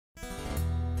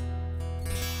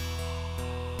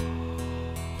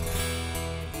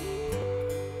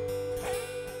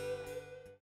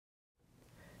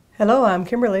Hello, I'm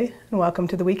Kimberly, and welcome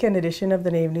to the weekend edition of the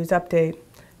Native News Update.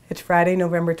 It's Friday,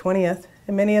 November 20th,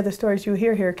 and many of the stories you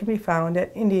hear here can be found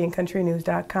at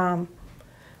IndianCountryTV. And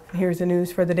here's the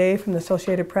news for the day from the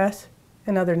Associated Press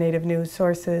and other Native news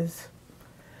sources.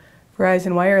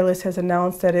 Verizon Wireless has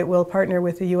announced that it will partner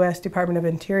with the U.S. Department of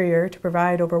Interior to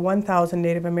provide over 1,000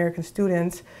 Native American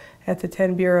students at the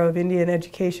 10 Bureau of Indian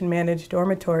Education managed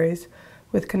dormitories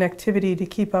with connectivity to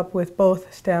keep up with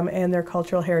both STEM and their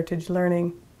cultural heritage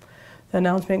learning. The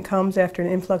announcement comes after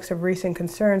an influx of recent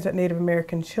concerns that Native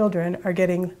American children are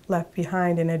getting left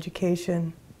behind in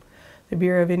education. The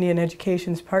Bureau of Indian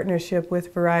Education's partnership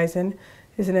with Verizon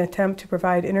is an attempt to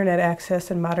provide internet access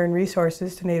and modern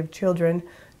resources to Native children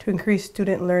to increase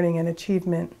student learning and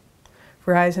achievement.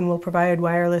 Verizon will provide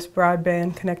wireless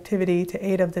broadband connectivity to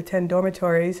 8 of the 10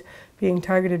 dormitories being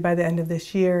targeted by the end of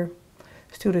this year.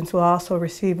 Students will also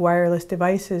receive wireless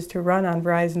devices to run on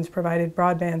Verizon's provided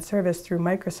broadband service through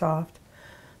Microsoft.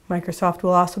 Microsoft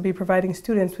will also be providing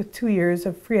students with 2 years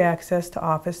of free access to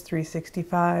Office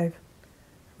 365.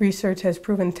 Research has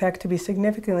proven tech to be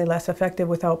significantly less effective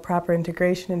without proper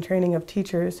integration and training of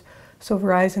teachers, so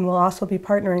Verizon will also be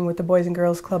partnering with the Boys and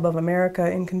Girls Club of America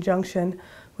in conjunction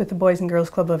with the Boys and Girls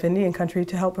Club of Indian Country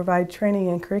to help provide training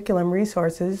and curriculum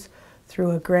resources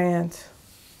through a grant.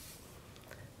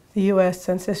 The U.S.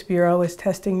 Census Bureau is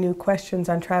testing new questions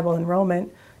on tribal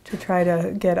enrollment to try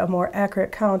to get a more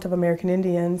accurate count of American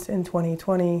Indians in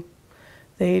 2020.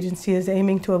 The agency is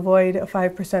aiming to avoid a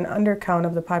 5% undercount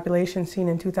of the population seen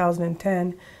in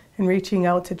 2010 and reaching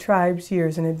out to tribes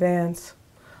years in advance.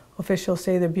 Officials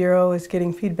say the Bureau is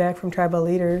getting feedback from tribal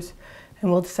leaders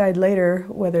and will decide later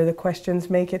whether the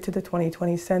questions make it to the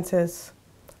 2020 census.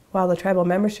 While the tribal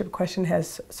membership question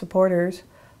has supporters,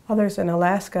 others in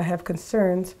Alaska have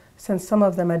concerns since some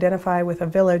of them identify with a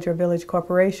village or village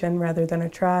corporation rather than a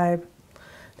tribe.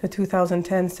 The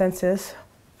 2010 census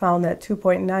found that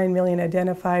 2.9 million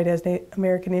identified as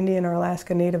American Indian or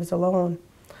Alaska Natives alone.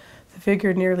 The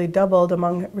figure nearly doubled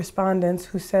among respondents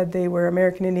who said they were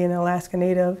American Indian, Alaska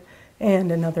Native,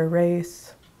 and another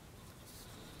race.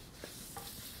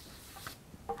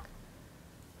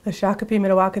 The Shakopee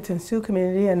Mdewakanton Sioux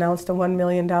community announced a $1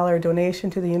 million donation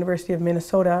to the University of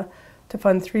Minnesota to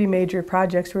fund 3 major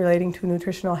projects relating to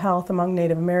nutritional health among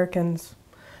Native Americans.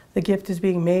 The gift is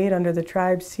being made under the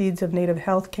tribe's Seeds of Native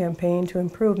Health campaign to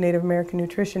improve Native American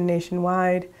nutrition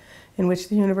nationwide, in which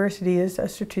the university is a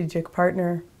strategic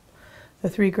partner. The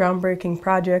 3 groundbreaking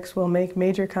projects will make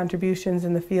major contributions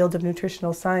in the fields of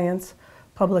nutritional science,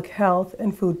 public health,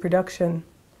 and food production.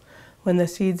 When the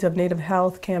Seeds of Native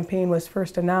Health campaign was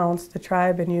first announced, the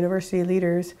tribe and university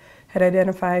leaders had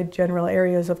identified general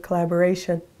areas of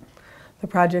collaboration. The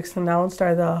projects announced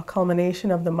are the culmination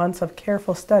of the months of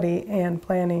careful study and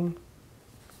planning.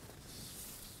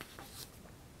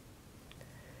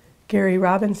 Gary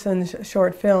Robinson's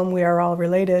short film, We Are All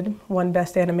Related, won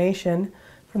Best Animation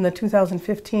from the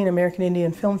 2015 American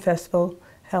Indian Film Festival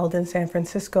held in San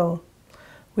Francisco.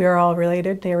 We Are All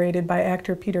Related, narrated by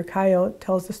actor Peter Coyote,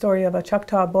 tells the story of a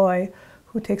Choctaw boy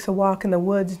who takes a walk in the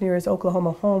woods near his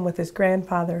Oklahoma home with his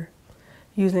grandfather.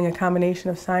 Using a combination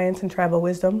of science and tribal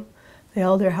wisdom, the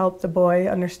elder helped the boy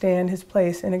understand his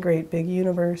place in a great big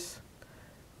universe.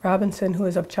 Robinson, who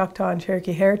is of Choctaw and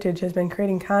Cherokee heritage, has been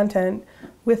creating content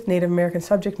with Native American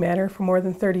subject matter for more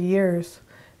than 30 years,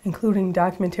 including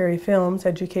documentary films,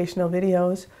 educational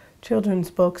videos,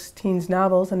 children's books, teens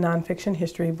novels, and nonfiction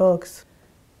history books.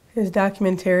 His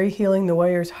documentary, Healing the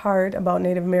Warrior's Heart, about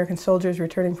Native American soldiers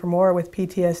returning from war with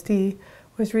PTSD,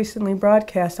 was recently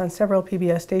broadcast on several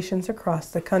PBS stations across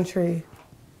the country.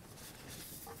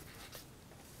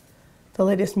 The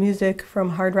latest music from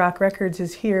Hard Rock Records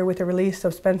is here with the release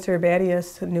of Spencer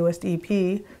Badius' newest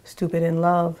EP, Stupid in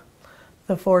Love.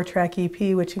 The 4-track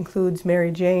EP, which includes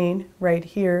Mary Jane, Right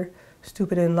Here,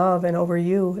 Stupid in Love, and Over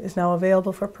You, is now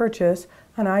available for purchase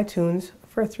on iTunes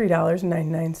for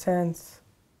 $3.99.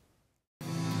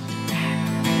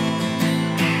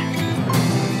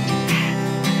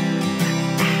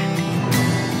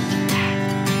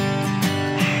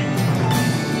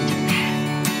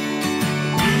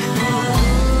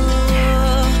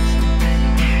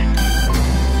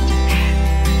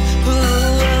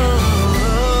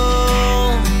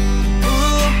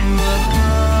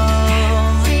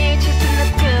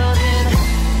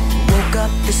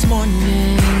 This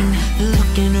morning,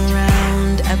 looking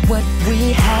around at what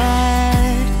we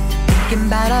had, thinking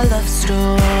about our love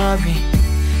story,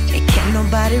 and can't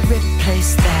nobody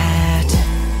replace that.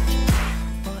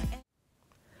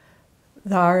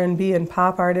 The R&B and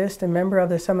pop artist and member of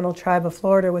the Seminole Tribe of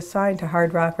Florida was signed to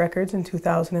Hard Rock Records in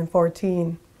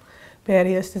 2014.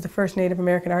 Battiest is the first Native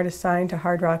American artist signed to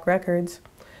Hard Rock Records.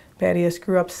 Battiest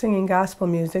grew up singing gospel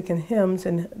music and hymns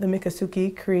in the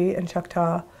Miccosukee, Cree, and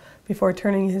Choctaw before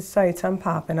turning his sights on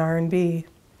pop and R&B.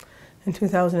 In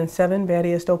 2007,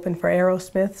 Battiest opened for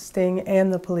Aerosmith, Sting,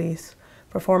 and The Police,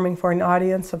 performing for an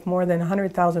audience of more than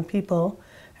 100,000 people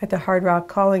at the Hard Rock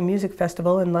Calling Music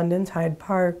Festival in London's Hyde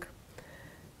Park.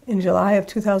 In July of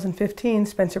 2015,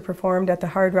 Spencer performed at the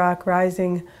Hard Rock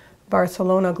Rising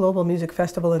Barcelona Global Music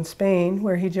Festival in Spain,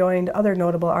 where he joined other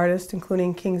notable artists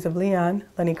including Kings of Leon,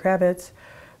 Lenny Kravitz,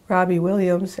 Robbie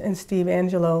Williams, and Steve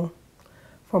Angelo.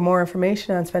 For more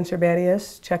information on Spencer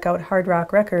Battiest, check out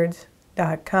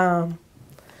hardrockrecords.com.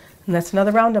 And that's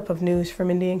another roundup of news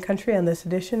from Indian Country on this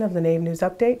edition of the Nave News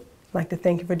Update. I'd like to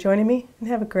thank you for joining me, and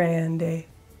have a grand day.